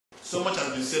So much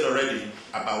has been said already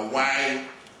about why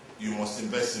you must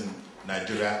invest in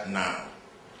Nigeria now.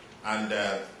 And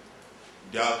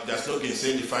there's no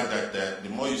gainsaying the fact that the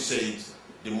more you say it,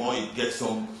 the more it gets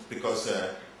home, because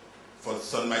for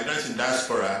some migrants in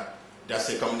diaspora, there's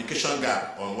a communication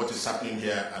gap on what is happening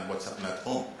here and what's happening at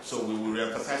home. So we will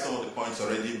re-emphasize some of the points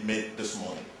already made this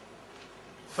morning.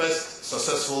 First,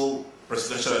 successful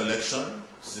presidential election,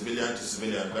 civilian to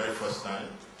civilian, very first time.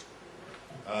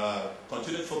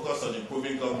 Continued focus on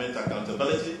improving government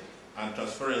accountability and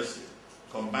transparency,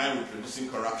 combined with reducing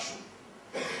corruption.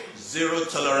 Zero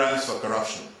tolerance for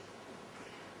corruption.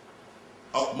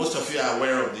 Most of you are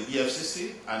aware of the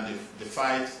EFCC and the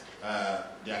fight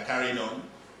they are carrying on.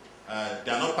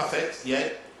 They are not perfect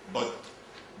yet, but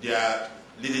they are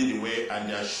leading the way, and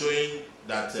they are showing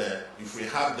that if we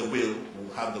have the will,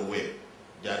 we'll have the way.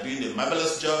 They are doing a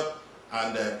marvelous job,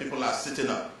 and people are sitting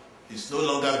up. It's no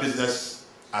longer business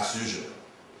as usual.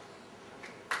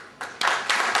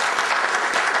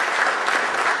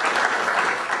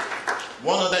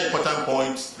 One other important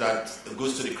point that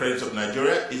goes to the credit of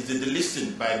Nigeria is the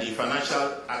delisting by the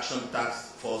Financial Action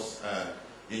Task Force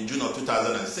in June of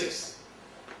 2006,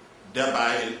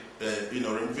 thereby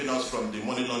removing us from the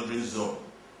money laundering zone.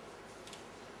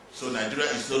 So Nigeria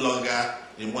is no longer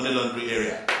a money laundering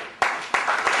area.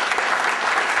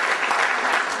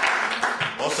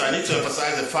 Also, I need to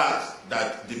emphasize the fact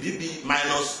that the BB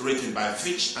minus rating by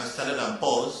Fitch and Standard &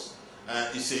 Poor's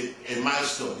is a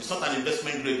milestone. It's not an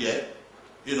investment grade yet,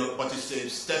 but it's a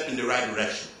step in the right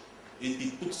direction.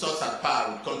 It puts us at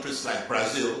par with countries like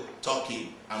Brazil,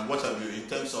 Turkey, and what have you in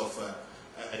terms of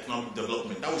economic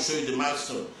development. That will show you the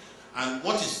milestone. And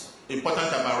what is important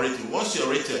about rating, once you're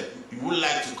rated, you would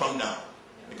like to come down,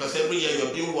 because every year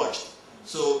you're being watched.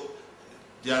 So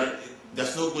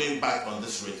there's no going back on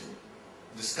this rating.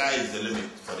 The sky is the limit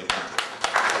for the country.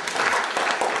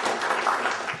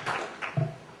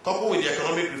 Coupled with the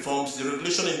economic reforms, the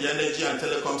regulation in the energy and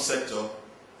telecom sector,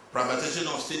 privatization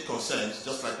of state concerns,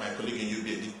 just like my colleague in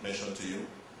UBA did mention to you,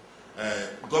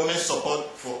 government support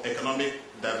for economic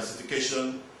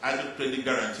diversification, adequate credit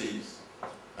guarantees.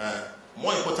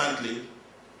 More importantly,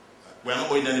 we are not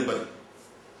owing anybody.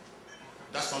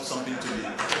 That's not something to be.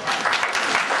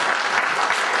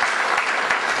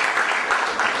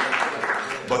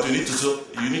 But you need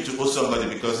to owe somebody,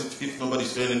 because if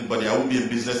nobody's owing anybody, I won't be in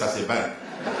business as a bank.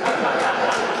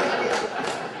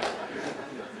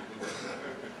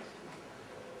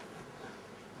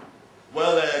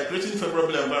 Well, creating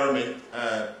favorable environment.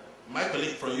 My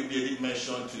colleague from UBA did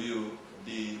mention to you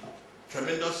the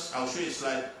tremendous. I'll show you a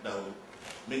slide that will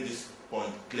make this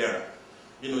point clearer.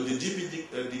 The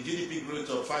GDP growth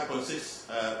of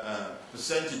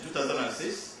 5.6% in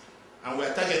 2006, and we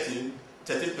are targeting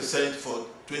 13% for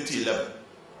 2011.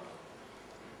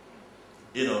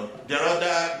 There are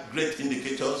other great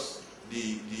indicators.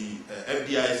 The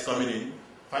FDI is coming in,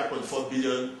 5.4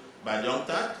 billion by the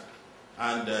UNCTAD,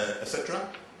 and etc.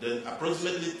 Then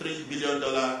approximately $3 billion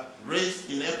raised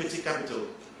in equity capital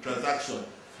transaction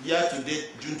year to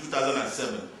date, June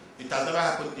 2007. It has never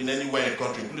happened in anywhere in the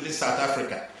country, including South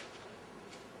Africa.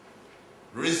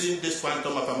 Raising this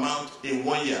quantum of amount in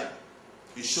 1 year,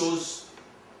 it shows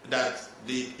that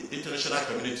the international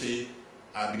community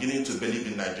are beginning to believe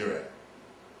in Nigeria.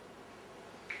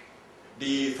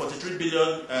 The 43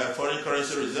 billion foreign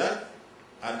currency reserve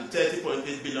and the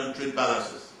 30.8 billion trade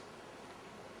balances.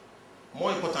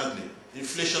 More importantly,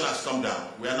 inflation has come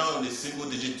down. We are now in the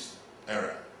single-digit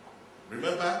era.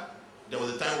 Remember, there was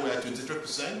a time we were at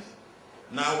 23%.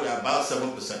 Now we are about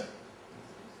 7%.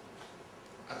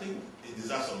 I think it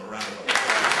deserves some round of applause.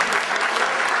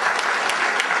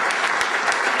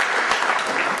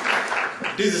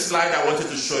 This is a slide I wanted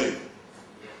to show you.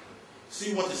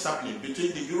 See what is happening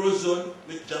between the Eurozone,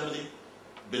 which Germany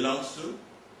belongs to,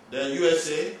 the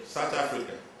USA, South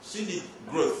Africa. See the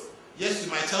growth. Yes,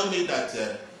 you might tell me that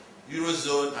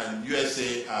Eurozone and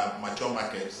USA are mature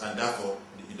markets, and therefore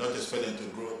you don't expect them to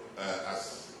grow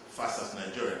as fast as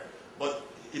Nigeria. But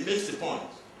it makes the point.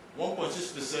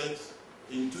 1.6%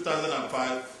 in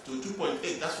 2005 to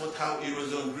 2.8%. That's how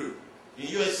Eurozone grew. In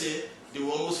USA, they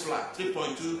were almost flat,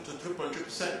 3.2 to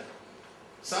 3.3%.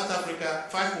 South Africa,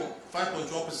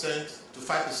 5.1% to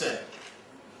 5%.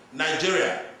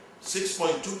 Nigeria,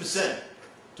 6.2%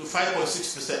 to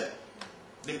 5.6%.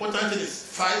 The important thing is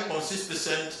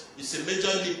 5.6% is a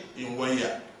major leap in 1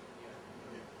 year.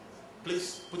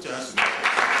 Please put your hands together.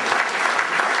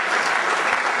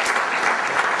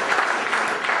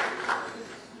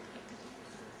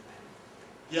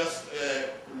 Yes,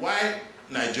 why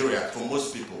Nigeria? For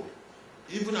most people,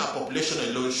 even our population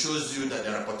alone shows you that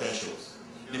there are potentials.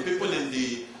 The people in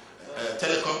the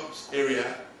telecoms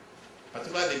area,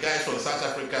 particularly the guys from South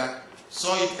Africa,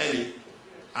 saw it early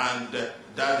and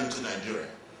dived into Nigeria.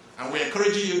 And we're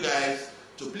encouraging you guys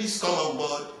to please come on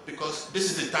board, because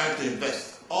this is the time to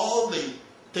invest. All the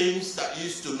things that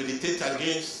used to militate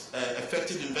against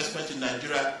effective investment in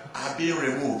Nigeria are being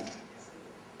removed.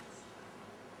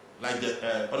 Like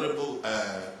the Honorable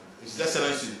His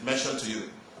Excellency mentioned to you,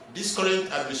 this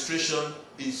current administration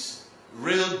is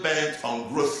real bent on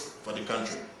growth for the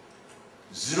country.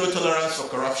 Zero tolerance for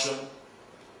corruption,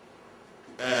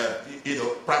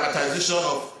 privatization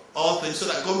of all things so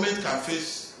that government can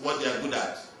face what they are good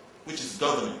at, which is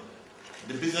governing.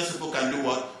 The business people can do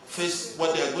what? Face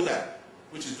what they are good at,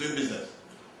 which is doing business.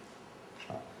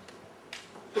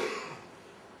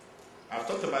 I've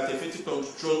talked about the effective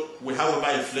control we have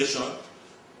over inflation.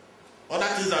 Other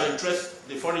things that interest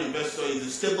the foreign investor is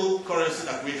the stable currency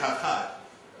that we have had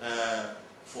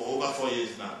for over 4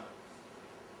 years now.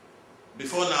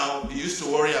 Before now, we used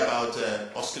to worry about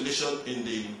oscillation in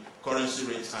the currency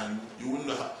rates, and you wouldn't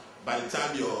know how, by the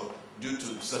time you're due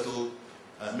to settle,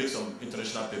 make some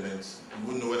international payments, you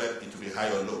wouldn't know whether it will be high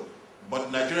or low. But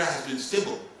Nigeria has been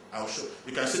stable. I'll show.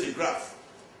 You can see the graph.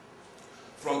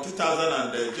 From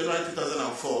January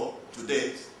 2004 to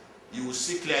date, you will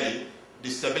see clearly the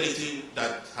stability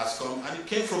that has come, and it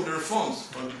came from the reforms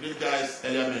from the great guys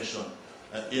earlier mentioned,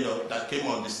 that came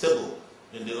on the stable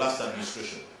in the last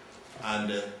administration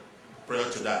and prior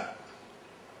to that.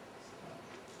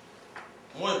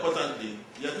 More importantly,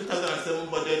 the 2007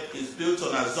 budget is built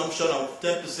on assumption of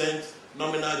 10%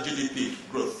 nominal GDP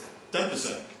growth.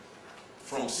 10%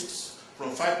 from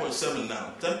 5.7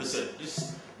 now. 10%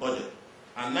 this budget,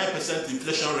 and 9%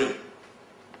 inflation rate,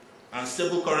 and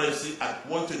stable currency at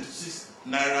 126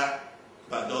 naira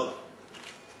per dollar.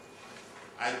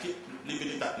 I keep leaving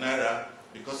it at naira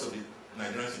because of the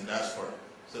Nigerians in diaspora,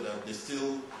 so that they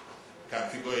still can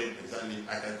figure it exactly.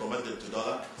 I can convert it to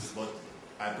dollar, but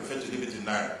I prefer to leave it in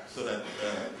naira so that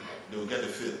they will get the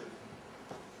feel.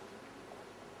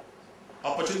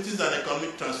 Opportunities and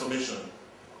economic transformation.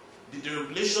 The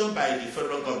deregulation by the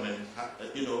federal government,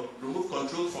 remove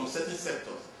control from certain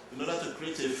sectors in order to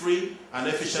create a free and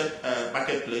efficient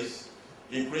marketplace,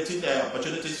 in creating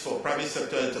opportunities for private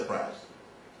sector enterprise.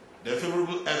 The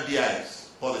favorable FDIs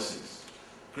policies,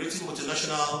 creating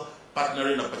multinational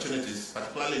partnering opportunities,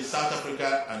 particularly in South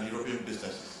Africa and European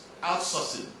businesses.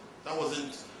 Outsourcing, that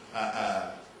wasn't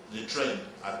the trend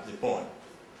at the point.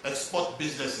 Export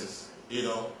businesses,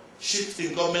 shift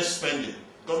in government spending.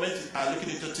 Government are looking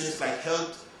into things like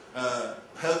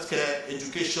healthcare,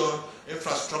 education,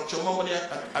 infrastructure. More money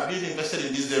are being invested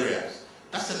in these areas.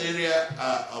 That's an area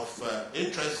of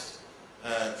interest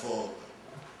for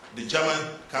the German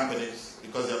companies,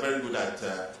 because they're very good at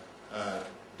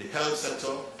the health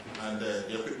sector and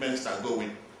the equipment that go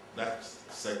with that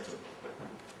sector.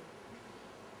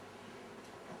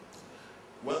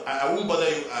 Well, I won't bother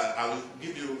you. I will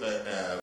give you